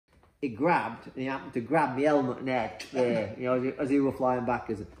it grabbed, and he happened to grab my helmet and head there, you know, as he were flying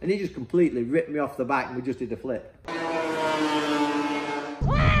backwards. And he just completely ripped me off the back, and we just did a flip.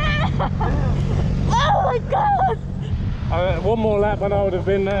 Oh my God! One more lap and I would have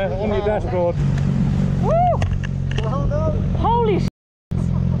been on your dashboard. Woo! Well done. Holy shit!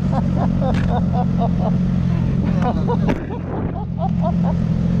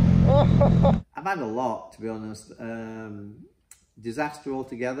 I've had a lot, to be honest. Disaster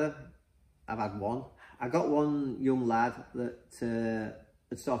altogether, I've had one. I got one young lad that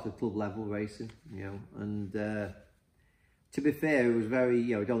had started club level racing, you know, and to be fair, it was very,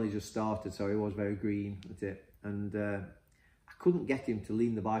 you know, it only just started, so he was very green at it. And I couldn't get him to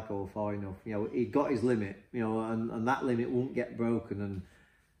lean the bike over far enough. You know, he got his limit, you know, and that limit won't get broken. And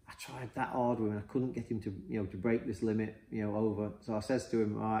I tried that hard with him, and I couldn't get him to, you know, to break this limit, you know, over. So I says to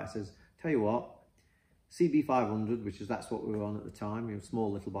him, all right, I says, tell you what, CB 500, which is that's what we were on at the time, you know,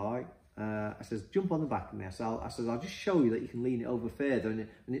 small little bike. I says, jump on the back of me. I says, I'll just show you that you can lean it over further, and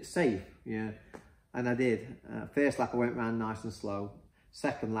it's safe, yeah. And I did. First lap I went round nice and slow.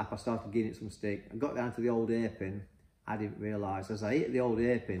 Second lap I started giving it some stick. I got down to the old hairpin. I didn't realise as I hit the old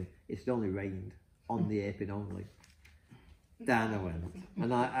hairpin, it had only rained on the hairpin only. Down I went,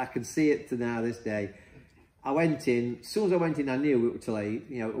 and I can see it to now this day. I went in. As soon as I went in, I knew it was too late.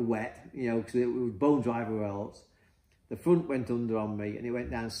 You know, it was wet. You know, because it was bone dry everywhere else. The front went under on me, and it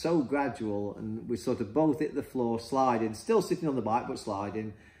went down so gradual, and we sort of both hit the floor, sliding, still sitting on the bike but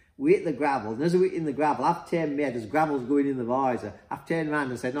sliding. We hit the gravel, and as we hit in the gravel, I've turned my head as gravel's going in the visor. I've turned around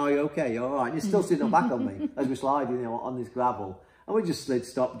and said, no, you're okay, you're all right. And he's still sitting back on me as we're sliding, you know, on this gravel. And we just slid,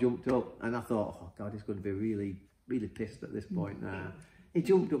 stopped, jumped up. And I thought, oh, God, he's going to be really, really pissed at this point now. He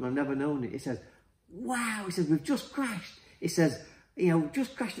jumped up, and I've never known it. He says, wow, he says, we've just crashed. He says, you know,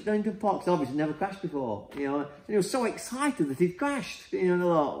 just crashed at Donington Park. Because obviously never crashed before, you know. And he was so excited that he'd crashed. You know, and I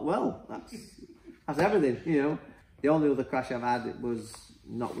thought, well, that's everything, you know. The only other crash I've had, it was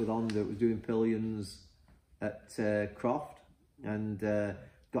not with Honda, it was doing Pillions at Croft, and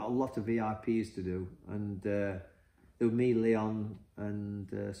got a lot of VIPs to do, and there was me, Leon,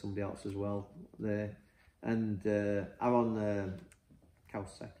 and somebody else as well there, and I'm on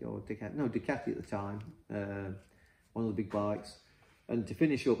Kawasaki or Ducati, no, Ducati at the time, one of the big bikes. And to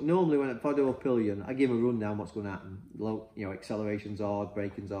finish up, normally if I do a Pillion, I give him a rundown what's going to happen. Low, you know, acceleration's hard,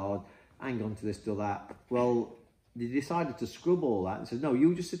 braking's hard, hang on to this, to that. Well, they decided to scrub all that and said, no,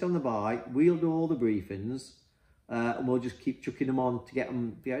 you just sit on the bike, we'll do all the briefings, and we'll just keep chucking them on to get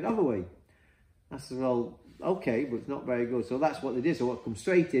them out of the way. I said, well, okay, but it's not very good. So that's what they did. So what come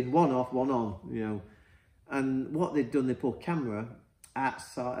straight in, one off, one on, you know. And what they'd done, they put camera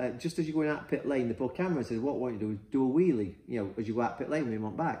outside, just as you're going out pit lane, they put camera and said, what I want you to do is do a wheelie, you know, as you go out pit lane when you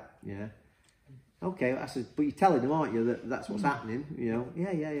want back, yeah. Okay, I said, but you're telling them, aren't you, that that's what's happening, you know?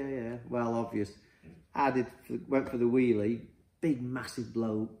 Yeah. Well, obvious. I went for the wheelie, big massive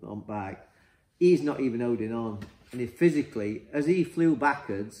blow on back. He's not even holding on, and he physically, as he flew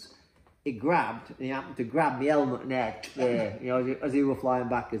backwards, he grabbed, and he happened to grab my helmet and head there, you know, as he were flying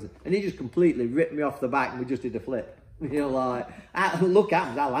backwards, and he just completely ripped me off the back, and we just did a flip. You know, like, look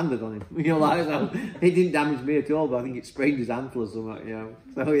happens, I landed on him. You know, like, so it didn't damage me at all, but I think it sprained his ankle or something, you know.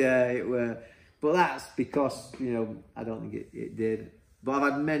 So yeah, it were, but that's because, you know, I don't think it did. But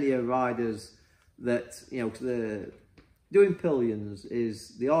I've had many riders that, you know, doing Pillions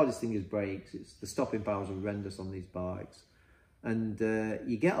is, the hardest thing is brakes. It's the stopping power is horrendous on these bikes. And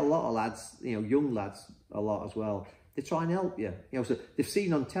you get a lot of lads, you know, young lads a lot as well. They try and help you. You know, so they've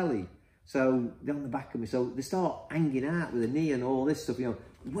seen on telly, so they're on the back of me. So they start hanging out with the knee and all this stuff, you know,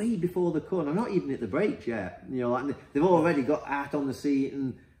 way before the corner. I'm not even at the brakes yet. You know, like they've already got out on the seat,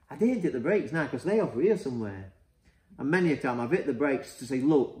 and I didn't hit the brakes now because they're over here somewhere. And many a time I've hit the brakes to say,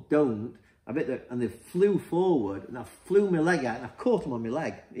 look, don't. I bit there, and they flew forward, and I flew my leg out, and I caught them on my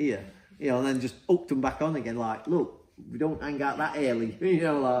leg here, you know, and then just hooked them back on again, like, look, we don't hang out that early, you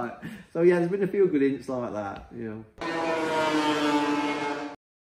know, like. So yeah, there's been a few good hints like that, you know.